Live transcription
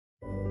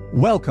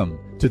Welcome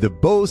to the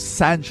Bo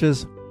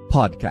Sanchez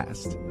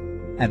podcast.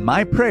 And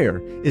my prayer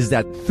is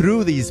that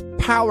through these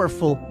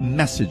powerful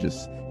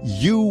messages,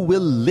 you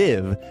will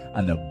live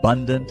an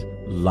abundant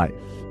life.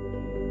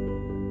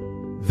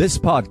 This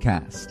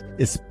podcast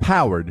is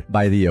powered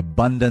by the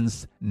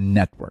Abundance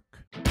Network.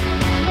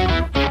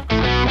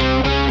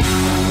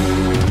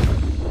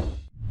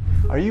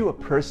 Are you a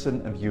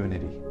person of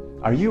unity?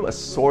 Are you a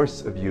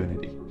source of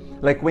unity?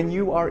 Like when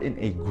you are in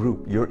a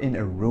group, you're in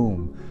a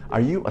room, are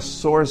you a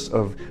source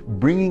of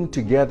bringing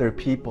together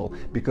people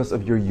because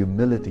of your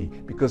humility,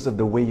 because of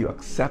the way you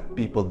accept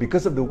people,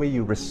 because of the way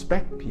you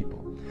respect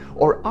people?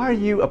 Or are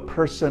you a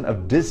person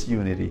of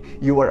disunity?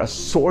 You are a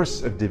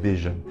source of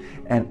division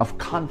and of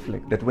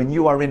conflict, that when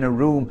you are in a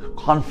room,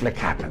 conflict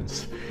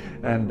happens.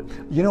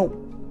 And you know,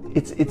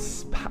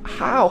 it's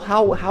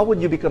how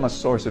would you become a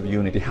source of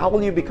unity? How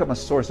will you become a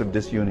source of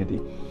disunity?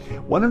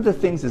 One of the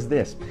things is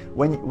this: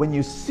 when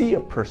you see a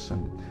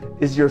person,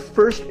 is your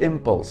first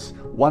impulse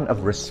one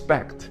of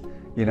respect,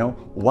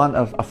 one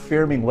of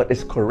affirming what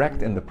is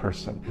correct in the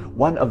person,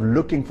 one of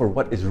looking for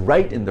what is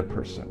right in the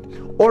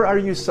person? Or are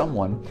you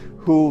someone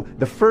who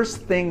the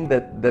first thing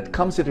that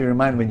comes into your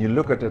mind when you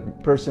look at a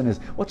person is,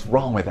 what's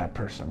wrong with that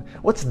person?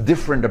 What's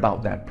different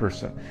about that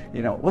person?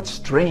 What's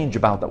strange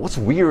about that? What's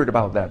weird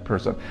about that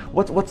person?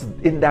 What's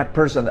in that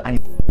person that I...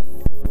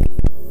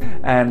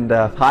 And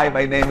hi,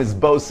 my name is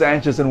Bo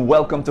Sanchez, and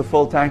welcome to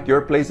FULLTANK,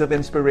 your place of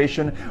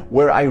inspiration,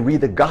 where I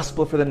read the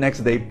gospel for the next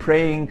day,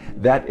 praying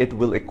that it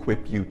will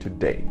equip you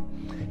today.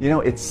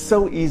 It's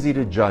so easy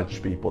to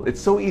judge people. It's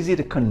so easy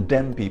to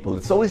condemn people.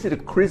 It's so easy to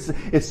criticize.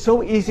 It's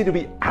so easy to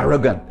be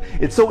arrogant.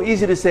 It's so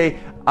easy to say,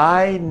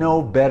 I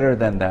know better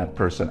than that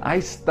person. I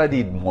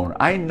studied more.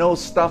 I know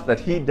stuff that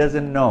he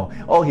doesn't know.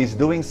 Oh, he's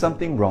doing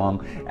something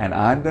wrong, and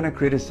I'm going to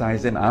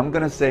criticize him. I'm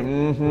going to say,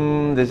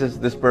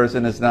 this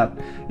person is not,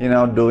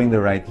 doing the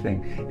right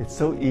thing. It's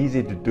so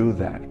easy to do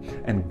that.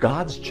 And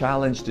God's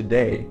challenge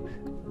today,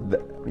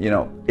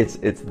 this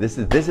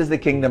is the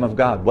kingdom of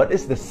God. What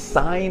is the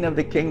sign of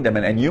the kingdom?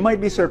 And you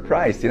might be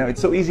surprised. It's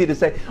so easy to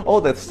say, oh,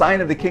 the sign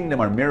of the kingdom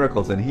are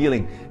miracles and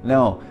healing.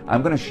 No,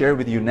 I'm going to share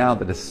with you now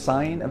that the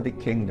sign of the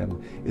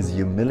kingdom is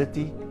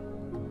humility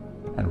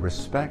and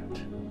respect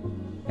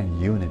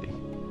and unity.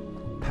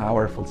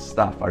 Powerful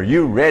stuff. Are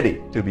you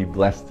ready to be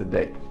blessed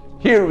today?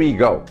 Here we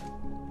go.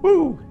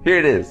 Woo! Here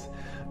it is.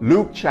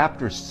 Luke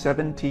chapter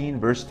 17,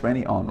 verse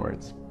 20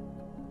 onwards.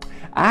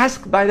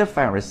 Asked by the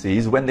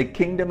Pharisees when the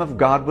kingdom of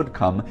God would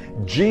come,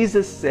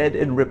 Jesus said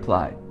in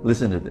reply,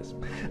 listen to this,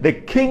 the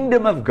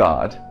kingdom of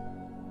God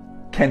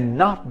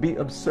cannot be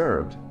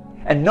observed,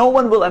 and no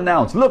one will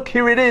announce, look,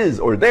 here it is,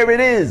 or there it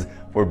is,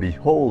 for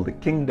behold, the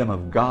kingdom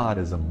of God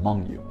is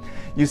among you.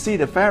 You see,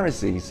 the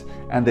Pharisees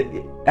and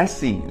the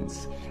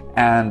Essenes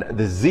and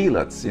the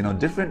Zealots,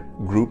 different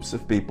groups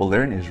of people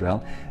there in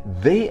Israel,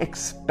 they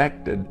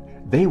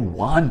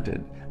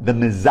wanted the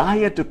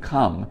Messiah to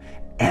come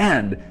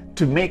and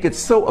to make it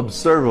so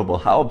observable.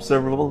 How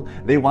observable?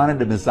 They wanted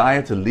the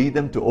Messiah to lead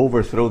them to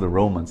overthrow the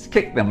Romans,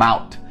 kick them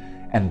out,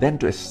 and then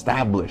to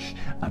establish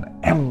an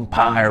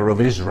empire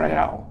of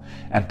Israel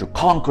and to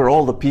conquer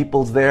all the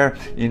peoples there,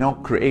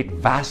 create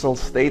vassal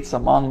states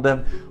among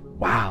them.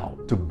 Wow,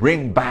 to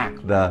bring back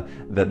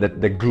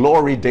the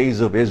glory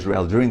days of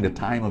Israel during the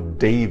time of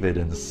David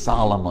and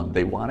Solomon.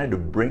 They wanted to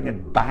bring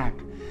it back.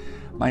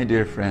 My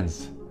dear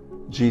friends,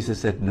 Jesus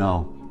said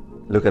no.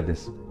 Look at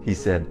this. He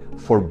said,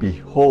 for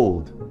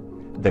behold,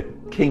 the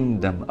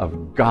kingdom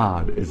of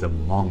God is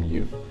among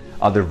you.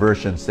 Other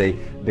versions say,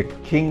 the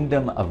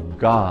kingdom of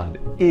God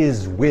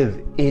is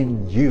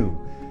within you.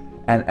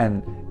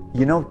 And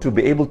to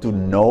be able to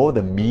know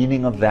the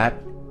meaning of that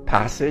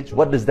passage,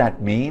 what does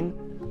that mean?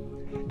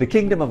 The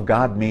kingdom of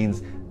God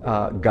means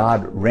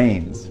God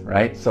reigns,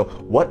 right? So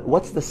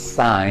what's the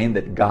sign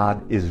that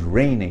God is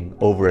reigning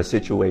over a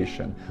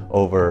situation,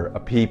 over a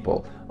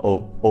people,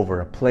 over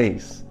a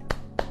place?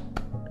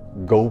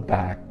 Go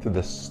back to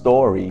the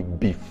story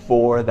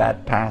before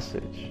that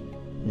passage.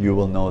 You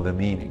will know the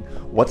meaning.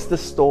 What's the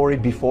story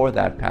before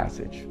that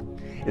passage?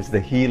 It's the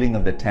healing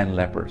of the 10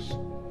 lepers.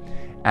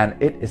 And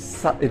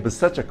it was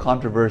such a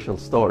controversial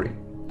story.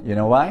 You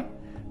know why?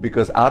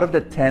 Because out of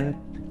the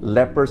 10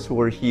 lepers who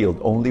were healed,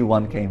 only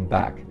one came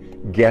back.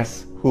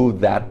 Guess who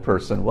that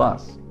person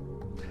was?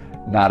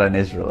 Not an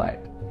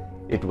Israelite.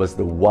 It was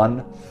the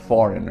one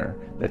foreigner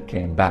that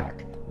came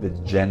back, the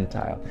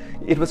Gentile.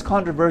 It was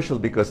controversial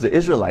because the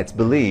Israelites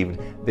believed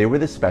they were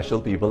the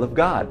special people of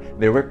God.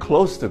 They were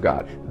close to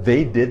God.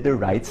 They did the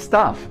right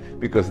stuff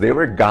because they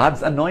were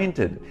God's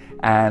anointed.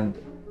 And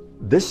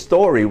this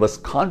story was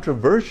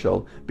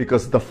controversial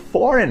because the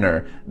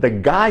foreigner, the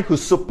guy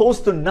who's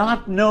supposed to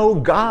not know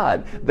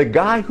God, the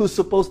guy who's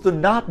supposed to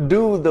not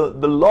do the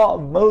law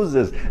of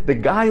Moses, the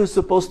guy who's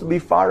supposed to be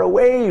far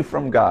away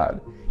from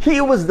God,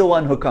 he was the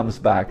one who comes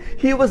back.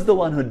 He was the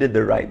one who did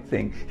the right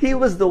thing. He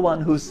was the one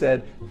who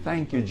said,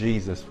 thank you,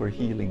 Jesus, for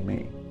healing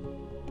me.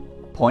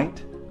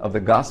 Point of the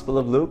Gospel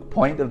of Luke,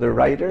 point of the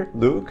writer,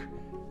 Luke.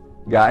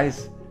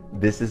 Guys,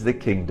 this is the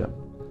kingdom.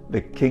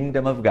 The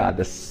kingdom of God,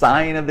 the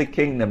sign of the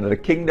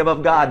kingdom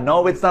of God.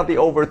 No, it's not the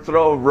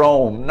overthrow of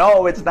Rome.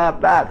 No, it's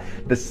not that.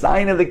 The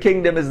sign of the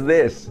kingdom is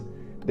this,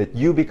 that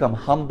you become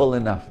humble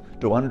enough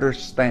to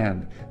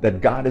understand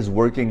that God is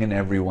working in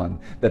everyone,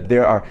 that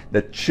there are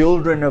the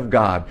children of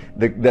God,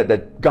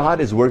 that God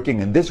is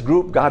working in this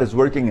group, God is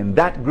working in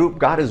that group,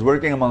 God is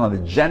working among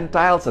the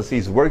Gentiles as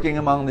He's working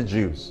among the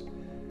Jews.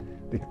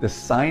 The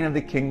sign of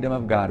the kingdom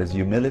of God is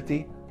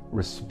humility,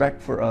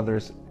 respect for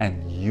others,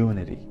 and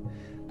unity.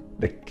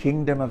 The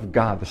kingdom of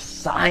God, the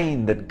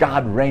sign that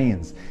God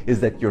reigns, is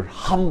that you're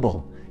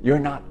humble. You're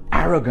not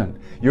arrogant.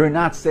 You're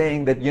not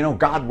saying that,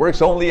 God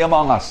works only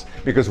among us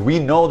because we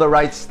know the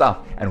right stuff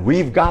and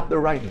we've got the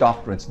right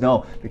doctrines.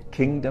 No, the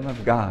kingdom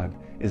of God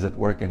is at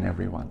work in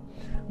everyone.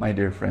 My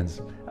dear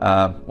friends,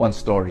 one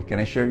story. Can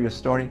I share you a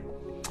story?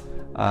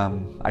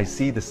 I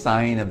see the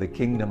sign of the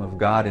kingdom of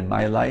God in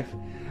my life.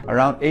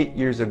 Around 8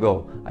 years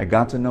ago, I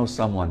got to know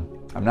someone.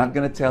 I'm not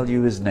going to tell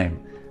you his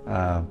name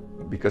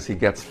because he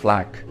gets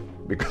flack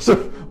because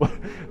of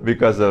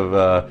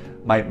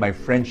my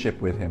friendship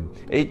with him.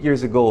 8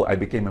 years ago, I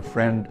became a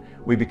friend.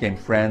 We became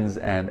friends,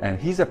 and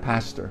he's a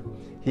pastor.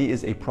 He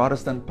is a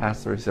Protestant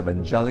pastor. He's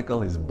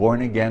evangelical. He's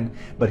born again.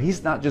 But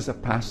he's not just a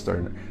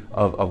pastor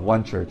of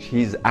one church.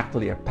 He's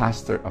actually a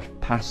pastor of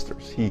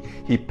pastors.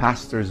 He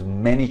pastors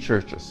many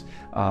churches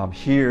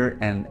here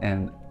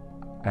and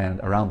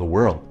around the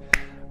world.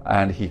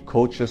 And he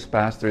coaches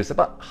pastors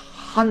about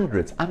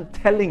hundreds, I'm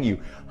telling you,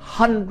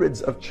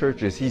 hundreds of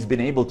churches he's been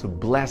able to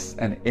bless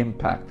and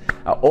impact,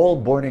 all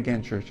born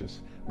again churches.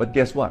 But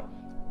guess what?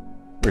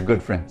 We're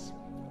good friends.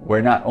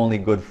 We're not only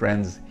good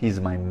friends, he's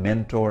my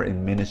mentor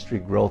in ministry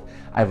growth.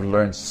 I've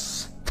learned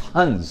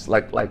tons,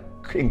 like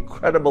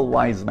incredible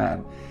wise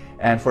man.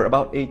 And for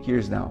about 8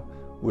 years now,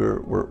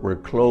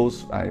 we're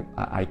close.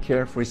 I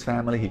care for his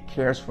family, he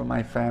cares for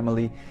my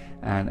family,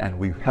 and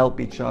we help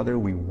each other,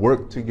 we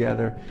work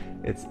together.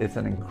 It's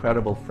an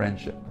incredible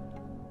friendship.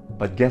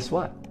 But guess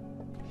what?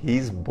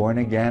 He's born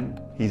again.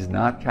 He's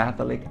not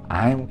Catholic.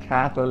 I'm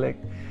Catholic.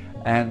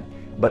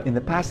 But in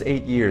the past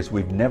 8 years,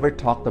 we've never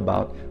talked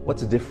about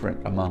what's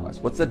different among us.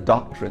 What's the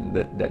doctrine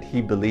that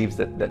he believes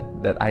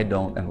that I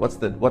don't? And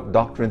what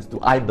doctrines do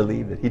I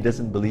believe that he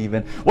doesn't believe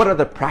in? What are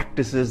the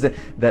practices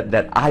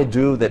that I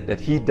do that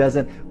he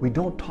doesn't? We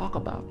don't talk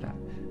about that.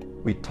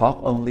 We talk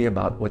only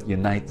about what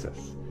unites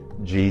us,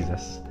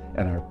 Jesus,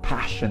 and our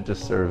passion to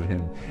serve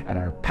Him, and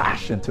our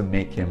passion to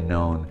make Him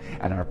known,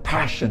 and our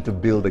passion to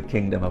build the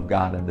kingdom of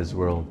God in this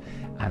world.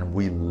 And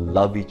we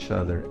love each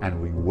other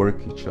and we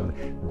work each other.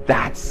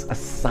 That's a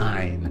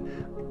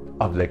sign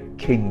of the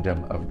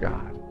kingdom of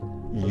God.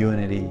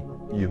 Unity,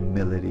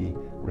 humility,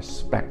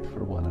 respect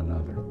for one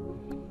another.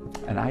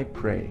 And I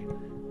pray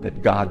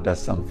that God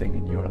does something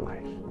in your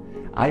life.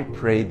 I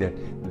pray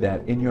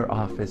that in your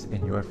office,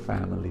 in your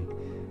family,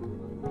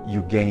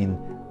 you gain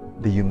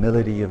the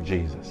humility of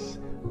Jesus.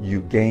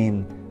 You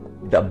gain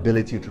the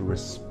ability to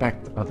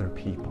respect other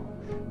people.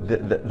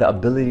 The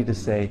ability to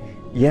say,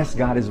 yes,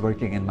 God is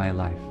working in my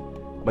life,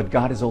 but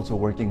God is also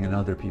working in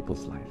other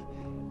people's life.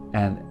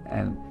 And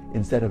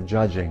instead of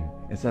judging,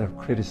 instead of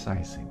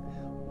criticizing,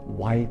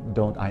 why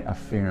don't I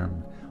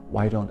affirm?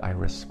 Why don't I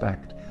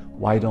respect?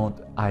 Why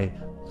don't I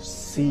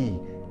see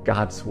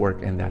God's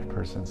work in that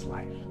person's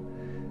life?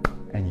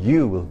 And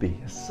you will be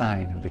a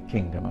sign of the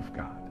kingdom of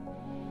God.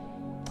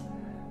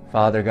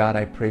 Father God,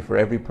 I pray for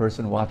every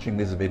person watching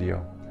this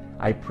video.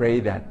 I pray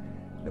that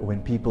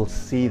when people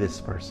see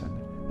this person,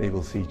 they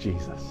will see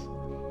Jesus.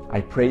 I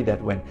pray that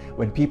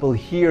when people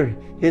hear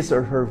his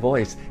or her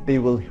voice, they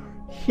will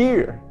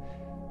hear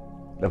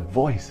the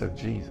voice of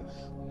Jesus.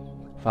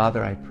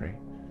 Father, I pray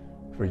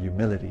for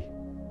humility,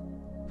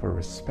 for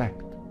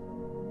respect,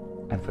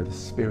 and for the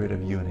spirit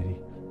of unity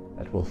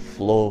that will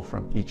flow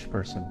from each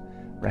person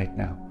right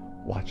now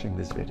watching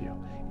this video.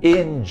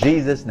 In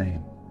Jesus'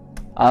 name,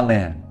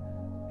 amen.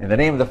 In the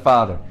name of the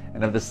Father,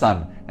 and of the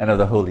Son, and of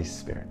the Holy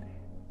Spirit.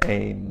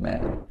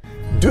 Amen.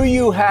 Do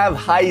you have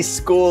high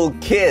school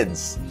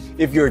kids?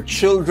 If your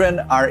children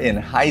are in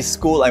high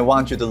school, I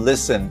want you to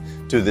listen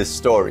to this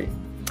story.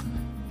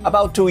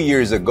 About 2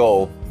 years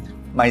ago,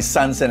 my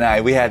sons and I,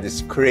 we had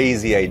this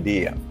crazy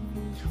idea.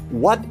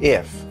 What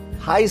if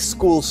high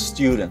school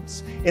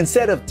students,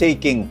 instead of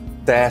taking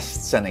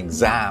tests and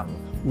exams,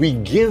 we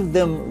give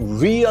them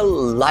real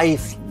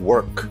life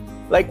work?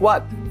 Like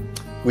what?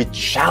 We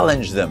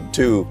challenge them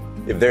to,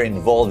 if they're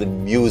involved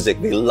in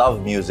music, they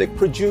love music,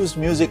 produce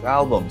music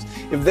albums.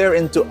 If they're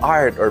into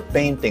art or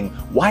painting,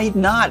 why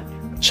not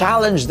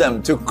challenge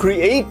them to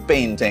create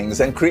paintings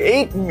and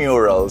create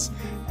murals?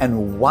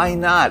 And why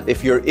not,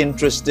 if you're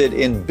interested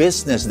in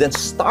business, then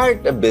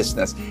start a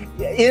business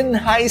in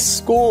high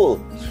school.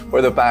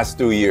 For the past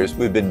 2 years,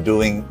 we've been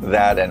doing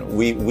that, and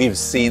we've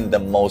seen the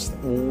most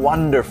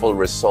wonderful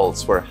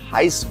results for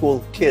high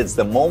school kids.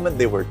 The moment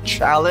they were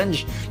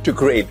challenged to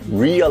create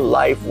real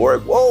life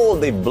work, whoa,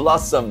 they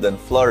blossomed and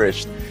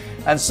flourished.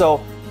 And so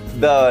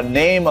the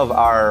name of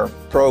our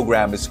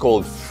program is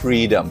called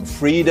Freedom.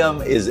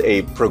 Freedom is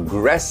a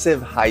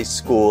progressive high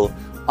school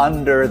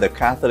under the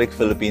Catholic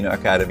Filipino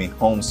Academy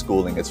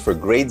Homeschooling. It's for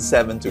grade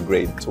 7 to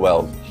grade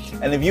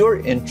 12. And if you're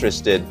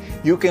interested,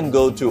 you can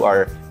go to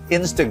our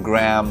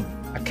Instagram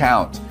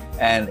account.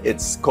 And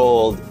it's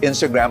called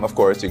Instagram, of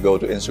course, you go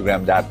to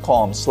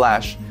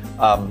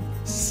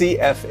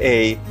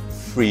instagram.com/CFA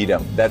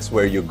Freedom. That's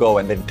where you go.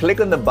 And then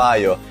click on the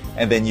bio,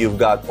 and then you've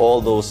got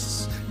all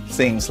those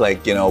things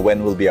like,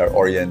 when will be our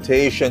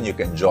orientation. You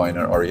can join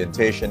our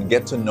orientation,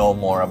 get to know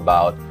more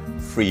about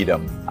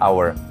Freedom,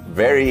 our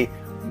very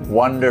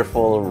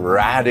wonderful,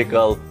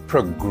 radical,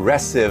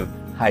 progressive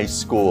high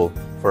school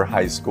for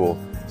high school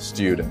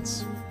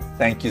students.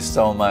 Thank you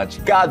so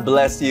much. God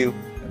bless you,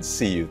 and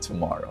see you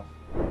tomorrow.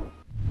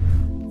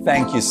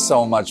 Thank you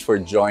so much for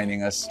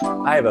joining us.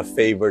 I have a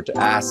favor to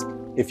ask.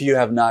 If you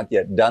have not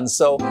yet done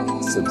so,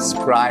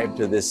 subscribe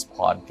to this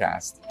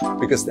podcast,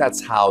 because that's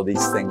how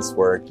these things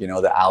work,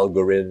 the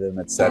algorithm,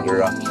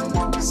 etc.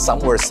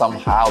 Somewhere,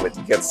 somehow, it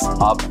gets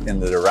up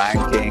into the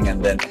ranking,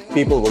 and then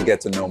people will get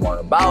to know more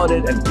about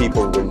it, and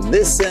people will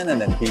listen, and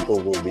then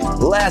people will be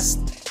blessed,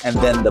 and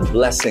then the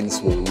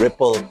blessings will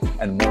ripple,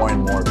 and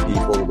more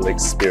people will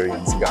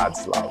experience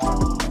God's love.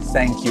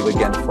 Thank you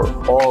again for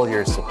all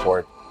your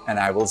support, and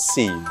I will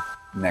see you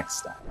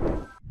next time.